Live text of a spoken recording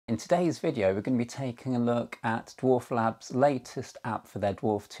In today's video, we're going to be taking a look at Dwarflab's latest app for their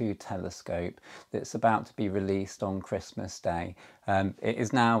Dwarf 2 telescope that's about to be released on Christmas Day. It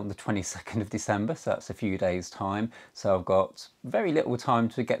is now the 22nd of December, so that's a few days' time. So I've got very little time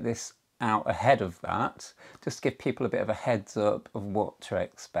to get this out ahead of that, just to give people a bit of a heads up of what to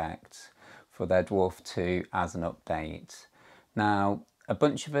expect for their Dwarf 2 as an update. Now, a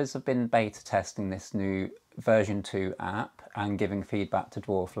bunch of us have been beta testing this new version 2 app and giving feedback to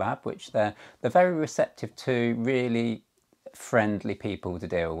Dwarflab, which they're very receptive to, really friendly people to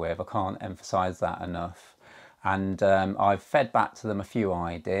deal with. I can't emphasize that enough. And I've fed back to them a few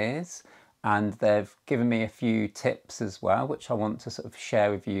ideas, and they've given me a few tips as well, which I want to sort of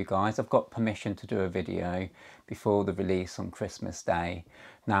share with you guys. I've got permission to do a video before the release on Christmas Day.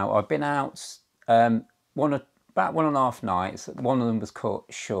 Now, I've been out about 1.5 nights. One of them was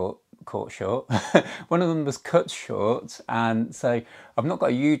caught short. One of them was cut short, and so I've not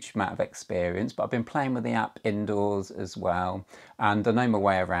got a huge amount of experience, but I've been playing with the app indoors as well, and I know my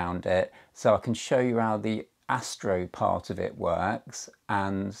way around it, so I can show you how the astro part of it works,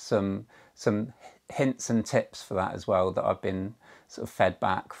 and some hints and tips for that as well that I've been sort of fed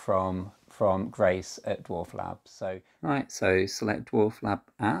back from Grace at Dwarflab. So so select Dwarflab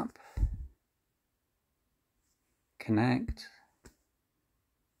app, connect.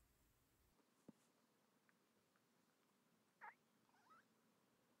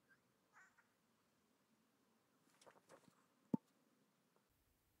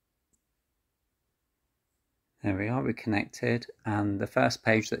 There we are, we're connected, and the first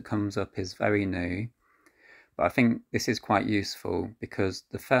page that comes up is very new, but I think this is quite useful because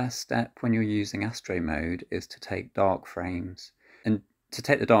the first step when you're using astro mode is to take dark frames. And to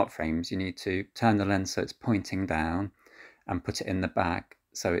take the dark frames, you need to turn the lens so it's pointing down and put it in the back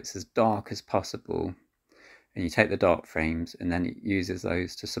so it's as dark as possible. And you take the dark frames and then it uses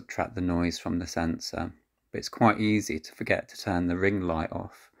those to subtract the noise from the sensor. But it's quite easy to forget to turn the ring light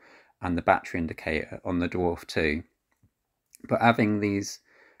off and the battery indicator on the Dwarf 2. But having these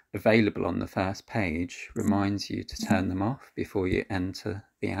available on the first page reminds you to turn them off before you enter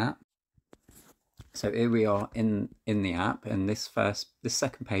the app. So here we are in the app, and this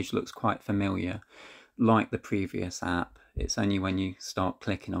second page looks quite familiar. Like the previous app, it's only when you start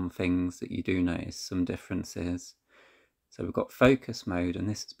clicking on things that you do notice some differences. So we've got focus mode, and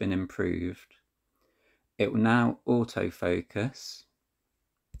this has been improved. It will now autofocus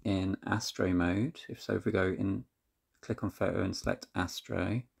in astro mode. If we go in, click on photo and select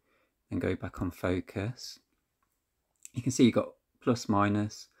astro and go back on focus, you can see you've got plus,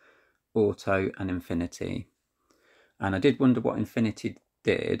 minus, auto and infinity. And I did wonder what infinity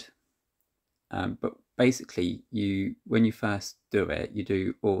did, but basically when you first do it, you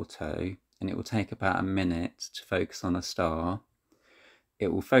do auto and it will take about a minute to focus on a star.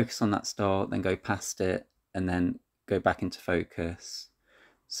 It will focus on that star, then go past it and then go back into focus.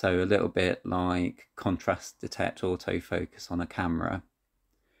 So a little bit like contrast detect autofocus on a camera.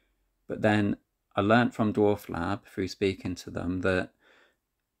 But then I learnt from Dwarflab through speaking to them that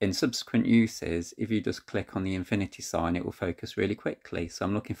in subsequent uses, if you just click on the infinity sign, it will focus really quickly. So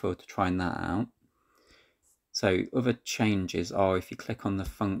I'm looking forward to trying that out. So other changes are if you click on the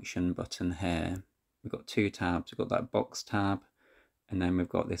function button here, we've got two tabs. We've got that box tab, and then we've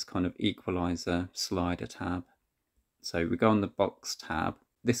got this kind of equalizer slider tab. So we go on the box tab.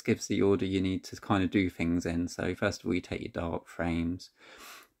 This gives the order you need to kind of do things in. So first of all, you take your dark frames.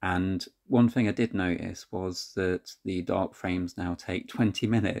 And one thing I did notice was that the dark frames now take 20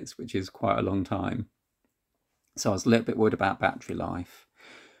 minutes, which is quite a long time. So I was a little bit worried about battery life.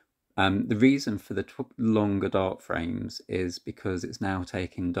 The reason for the longer dark frames is because it's now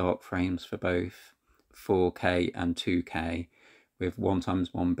taking dark frames for both 4K and 2K with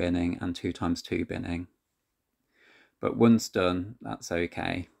 1x1 binning and 2x2 binning. But once done, that's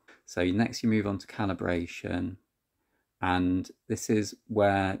okay. So next you move on to calibration, and this is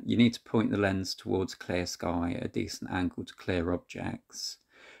where you need to point the lens towards clear sky at a decent angle to clear objects.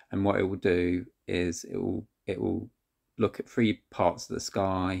 And what it will do is it will look at 3 parts of the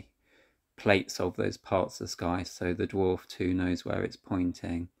sky, plate solve those parts of the sky so the Dwarf 2 knows where it's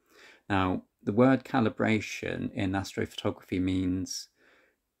pointing. Now, the word calibration in astrophotography means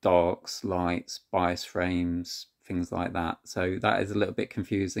darks, lights, bias frames, things like that. So that is a little bit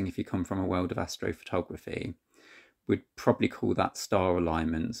confusing if you come from a world of astrophotography. We'd probably call that star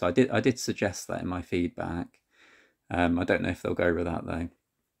alignment. So I did suggest that in my feedback. I don't know if they'll go with that though.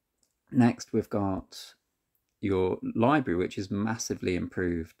 Next, we've got your library, which is massively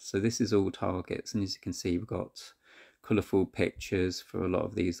improved. So this is all targets, and as you can see, we've got colourful pictures for a lot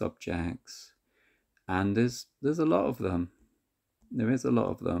of these objects, and there's a lot of them. There is a lot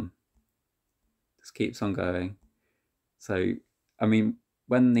of them. Just keeps on going. So, I mean,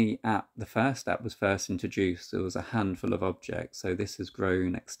 when the first app was first introduced, there was a handful of objects. So this has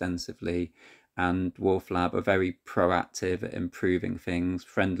grown extensively, and Dwarflab are very proactive at improving things,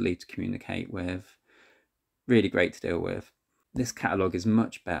 friendly to communicate with, really great to deal with. This catalogue is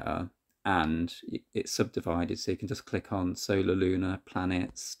much better, and it's subdivided, so you can just click on solar, lunar,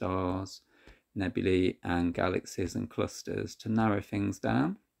 planets, stars, nebulae, and galaxies and clusters to narrow things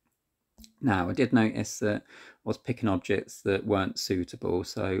down. Now, I did notice that I was picking objects that weren't suitable,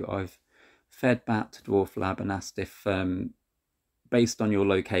 so I've fed back to Dwarflab and asked if, based on your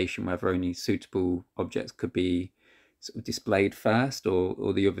location, whether only suitable objects could be sort of displayed first,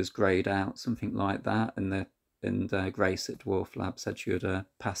 or the others greyed out, something like that. And Grace at Dwarflab said she would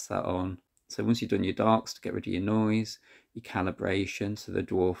pass that on. So once you've done your darks to get rid of your noise, your calibration, so the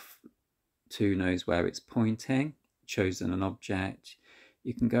Dwarf 2 knows where it's pointing, chosen an object,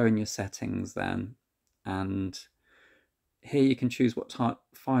 you can go in your settings then, and here you can choose what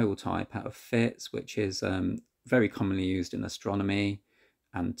file type out of FITS, which is very commonly used in astronomy,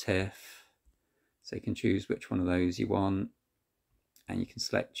 and TIFF. So you can choose which one of those you want, and you can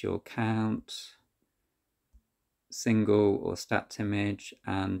select your count, single or stacked image,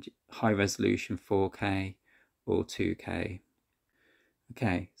 and high resolution 4K or 2K.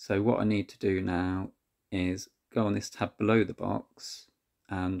 Okay, so what I need to do now is go on this tab below the box,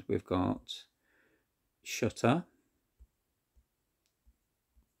 and we've got shutter.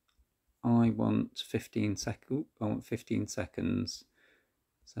 I want 15 seconds.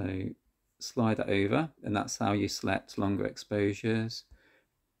 So slide it over, and that's how you select longer exposures.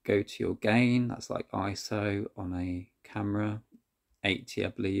 Go to your gain, that's like ISO on a camera. 80, I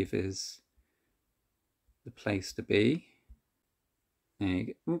believe, is the place to be. There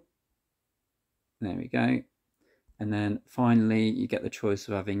you go. There we go. And then finally, you get the choice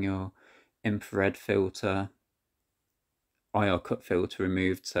of having your infrared filter, IR cut filter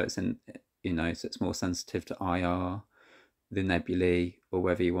removed, so it's so it's more sensitive to IR, the nebulae, or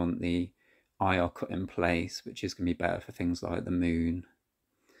whether you want the IR cut in place, which is going to be better for things like the moon.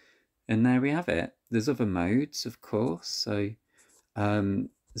 And there we have it. There's other modes, of course. So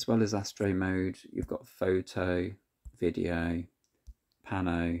as well as astro mode, you've got photo, video,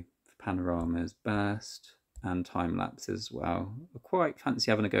 panoramas, burst, and time lapse as well. I quite fancy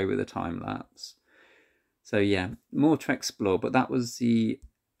having a go with a time lapse. So yeah, more to explore, but that was the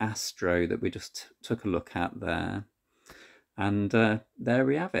Astro that we just took a look at there. And there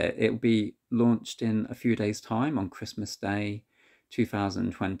we have it. It will be launched in a few days' time on Christmas Day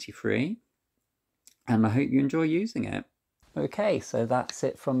 2023. And I hope you enjoy using it. Okay, so that's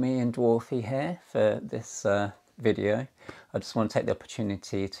it from me and Dwarfy here for this video. I just want to take the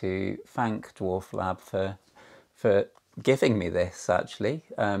opportunity to thank Dwarflab for giving me this, actually,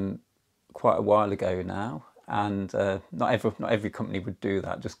 quite a while ago now. And not every company would do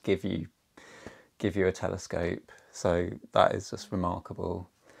that, just give you a telescope. So that is just remarkable.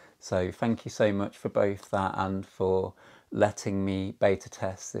 So thank you so much for both that and for letting me beta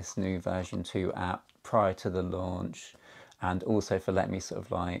test this new version 2 app prior to the launch, and also for letting me sort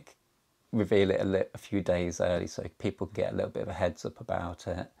of like reveal it a few days early so people can get a little bit of a heads up about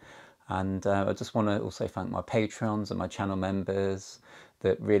it. And I just want to also thank my Patreons and my channel members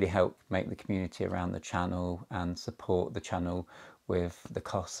that really help make the community around the channel and support the channel with the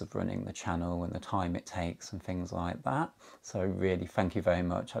costs of running the channel and the time it takes and things like that. So really thank you very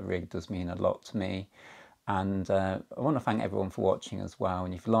much. That really does mean a lot to me. And I want to thank everyone for watching as well.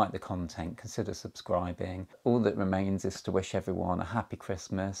 And if you like the content, consider subscribing. All that remains is to wish everyone a happy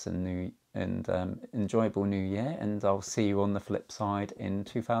Christmas and enjoyable New Year. And I'll see you on the flip side in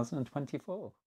 2024.